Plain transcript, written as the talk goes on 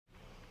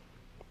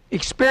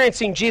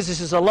Experiencing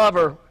Jesus as a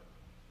lover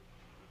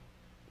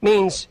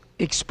means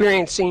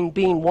experiencing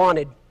being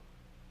wanted.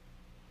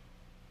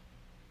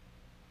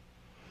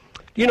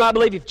 You know, I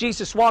believe if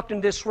Jesus walked in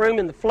this room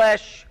in the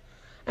flesh,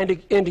 and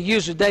to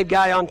use a Dave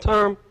Guyon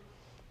term,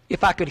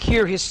 if I could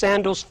hear his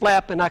sandals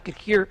flap and I could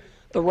hear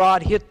the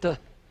rod hit the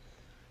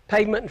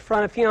pavement in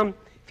front of him,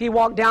 if he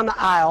walked down the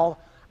aisle,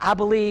 I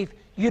believe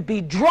you'd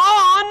be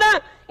drawn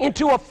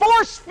into a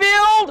force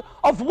field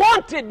of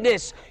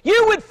wantedness.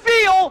 You would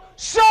feel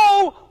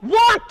so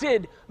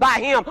wanted by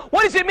him.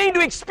 What does it mean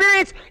to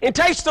experience and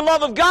taste the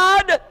love of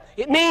God?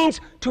 It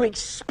means to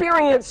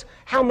experience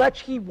how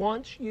much he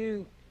wants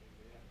you.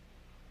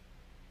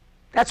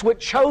 That's what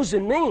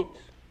chosen means.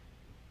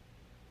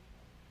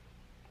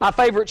 My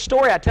favorite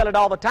story, I tell it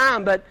all the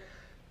time, but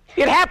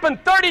it happened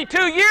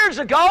 32 years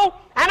ago,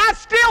 and I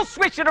still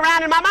switch it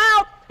around in my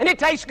mouth, and it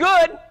tastes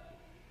good.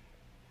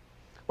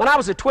 When I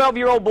was a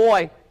 12-year-old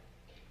boy,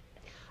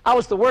 I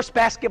was the worst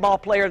basketball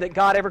player that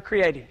God ever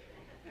created.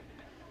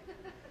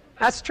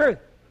 That's true.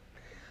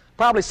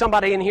 Probably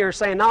somebody in here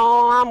saying,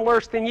 "No, I'm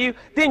worse than you."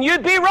 Then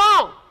you'd be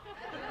wrong.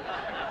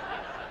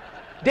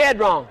 Dead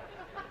wrong.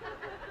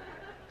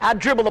 I'd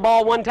dribble the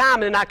ball one time,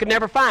 and then I could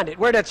never find it.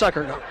 Where'd that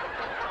sucker go?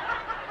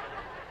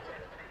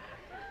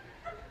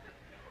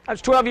 I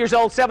was 12 years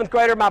old, 7th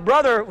grader. My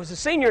brother was a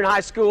senior in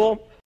high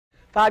school,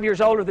 5 years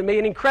older than me,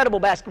 an incredible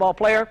basketball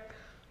player.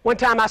 One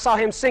time I saw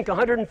him sink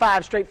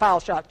 105 straight foul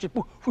shots. Just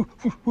whoo, whoo,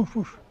 whoo, whoo,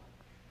 whoo.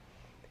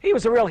 He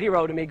was a real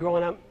hero to me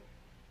growing up.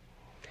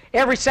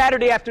 Every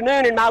Saturday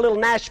afternoon in my little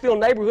Nashville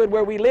neighborhood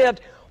where we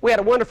lived, we had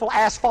a wonderful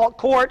asphalt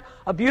court,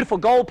 a beautiful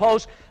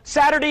goalpost.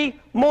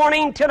 Saturday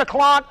morning, 10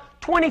 o'clock,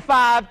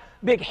 25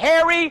 big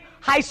hairy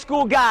high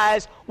school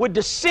guys would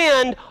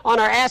descend on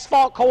our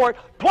asphalt court,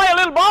 play a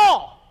little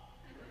ball.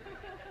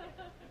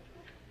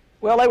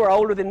 Well, they were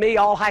older than me,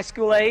 all high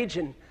school age,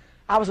 and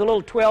I was a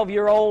little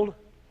 12-year-old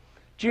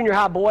junior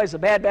high boy, as a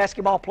bad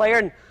basketball player,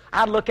 and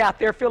I'd look out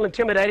there, feel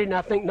intimidated, and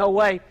I think, no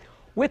way.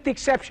 With the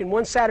exception,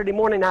 one Saturday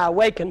morning I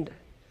awakened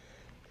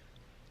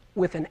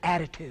with an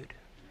attitude.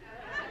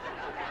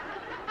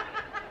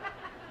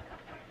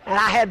 And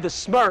I had the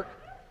smirk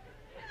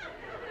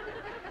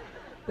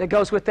that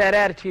goes with that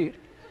attitude.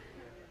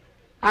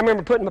 I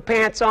remember putting my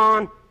pants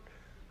on.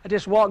 I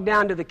just walked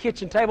down to the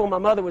kitchen table. My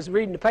mother was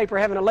reading the paper,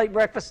 having a late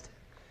breakfast.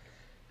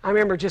 I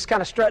remember just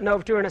kind of strutting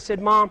over to her, and I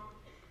said, "Mom,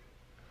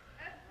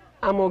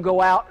 I'm going to go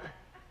out.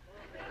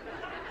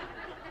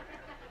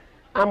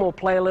 I'm going to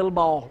play a little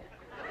ball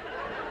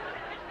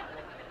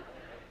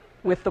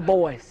with the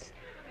boys."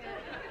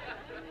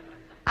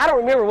 I don't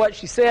remember what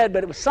she said,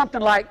 but it was something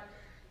like,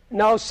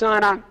 "No,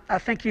 son, I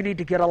think you need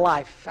to get a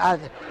life." I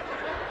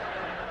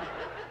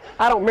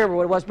don't remember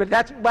what it was, but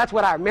that's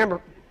what I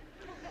remember.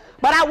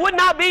 But I would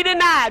not be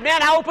denied.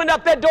 Man, I opened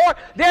up that door.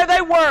 There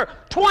they were,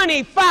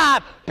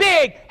 25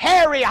 big,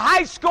 hairy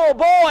high school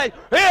boys.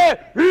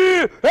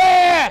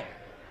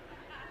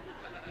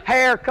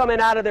 Hair coming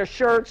out of their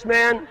shirts,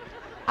 man.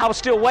 I was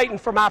still waiting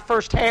for my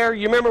first hair.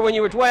 You remember when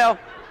you were 12?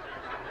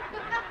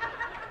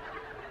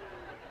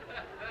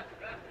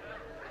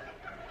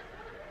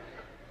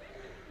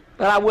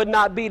 But I would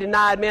not be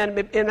denied, man.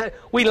 And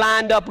we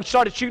lined up. We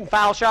started shooting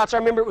foul shots. I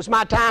remember it was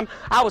my time.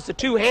 I was the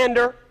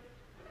two-hander.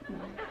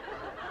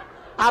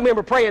 I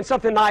remember praying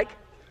something like,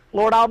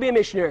 "Lord, I'll be a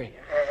missionary."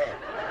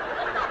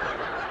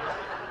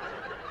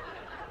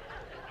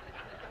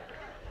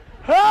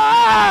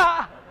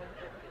 Ah!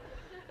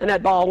 And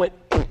that ball went,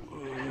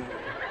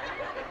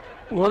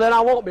 well, then I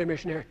won't be a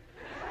missionary.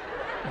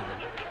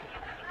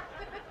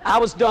 I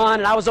was done,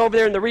 and I was over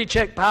there in the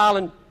recheck pile,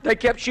 and they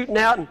kept shooting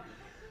out, and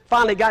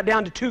finally got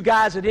down to 2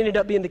 guys that ended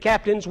up being the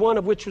captains, one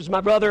of which was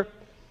my brother.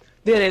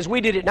 Then as we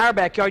did it in our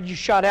backyard, you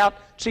shot out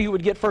so you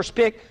would get first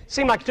pick.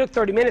 Seemed like it took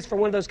 30 minutes for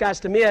one of those guys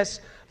to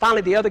miss.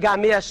 Finally, the other guy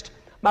missed.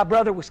 My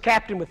brother was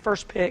captain with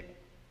first pick.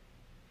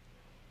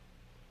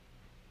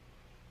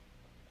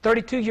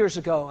 32 years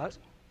ago,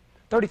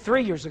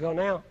 33 years ago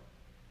now.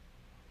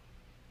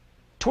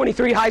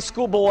 23 high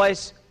school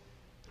boys,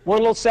 one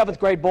little 7th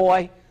grade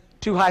boy,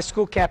 2 high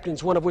school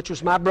captains, one of which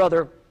was my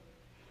brother.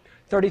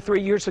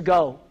 33 years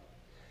ago,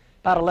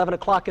 about 11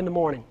 o'clock in the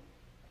morning,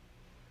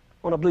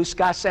 on a blue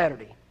sky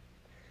Saturday,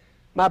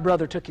 my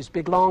brother took his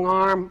big long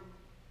arm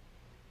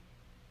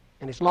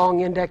and his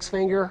long index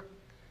finger,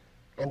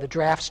 and the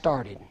draft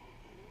started.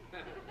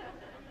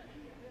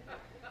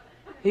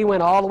 He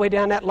went all the way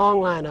down that long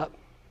lineup.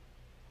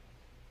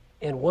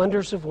 In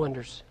wonders of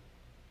wonders,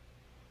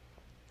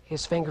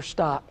 his finger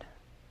stopped,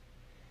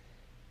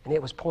 and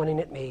it was pointing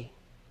at me.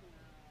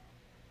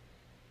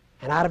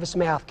 And out of his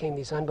mouth came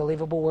these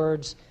unbelievable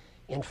words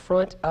in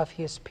front of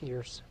his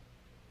peers.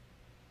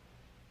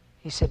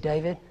 He said,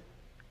 "David,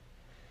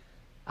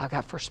 I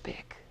got first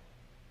pick,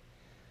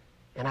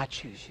 and I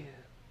choose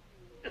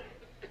you."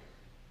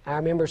 I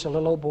remember as a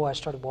little old boy, I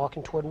started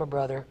walking toward my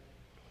brother,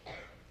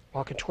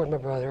 walking toward my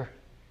brother,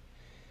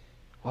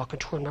 walking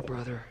toward my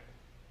brother.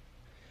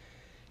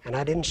 And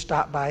I didn't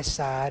stop by his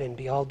side and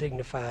be all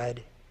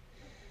dignified.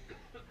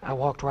 I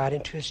walked right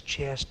into his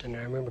chest, and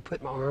I remember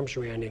putting my arms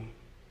around him.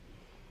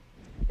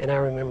 And I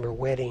remember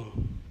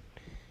wetting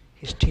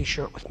his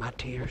T-shirt with my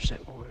tears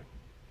that morning.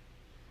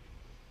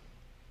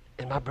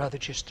 And my brother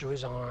just threw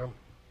his arm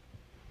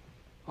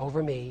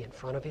over me in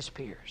front of his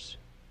peers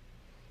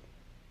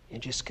and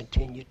just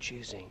continued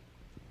choosing.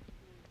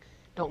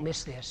 Don't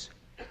miss this.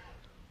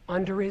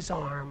 Under his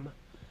arm,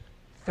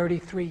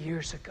 33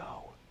 years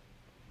ago,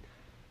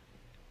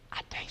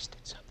 I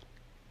tasted something.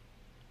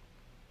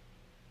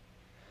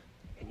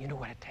 And you know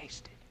what I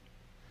tasted?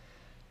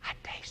 I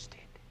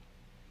tasted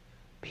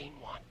being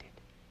wanted.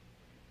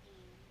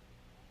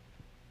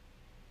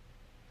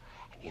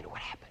 And you know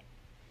what happened?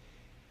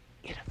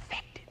 It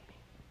affected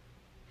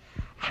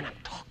me. And I'm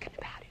talking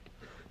about it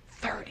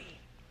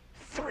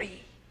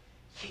 33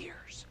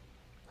 years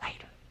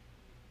later.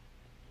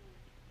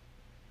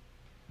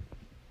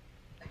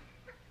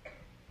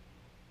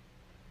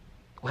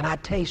 When I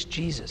taste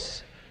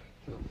Jesus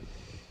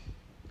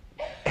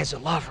as a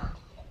lover,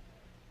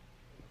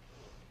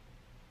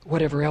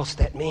 whatever else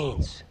that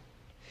means,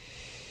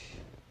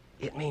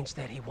 it means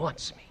that he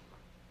wants me.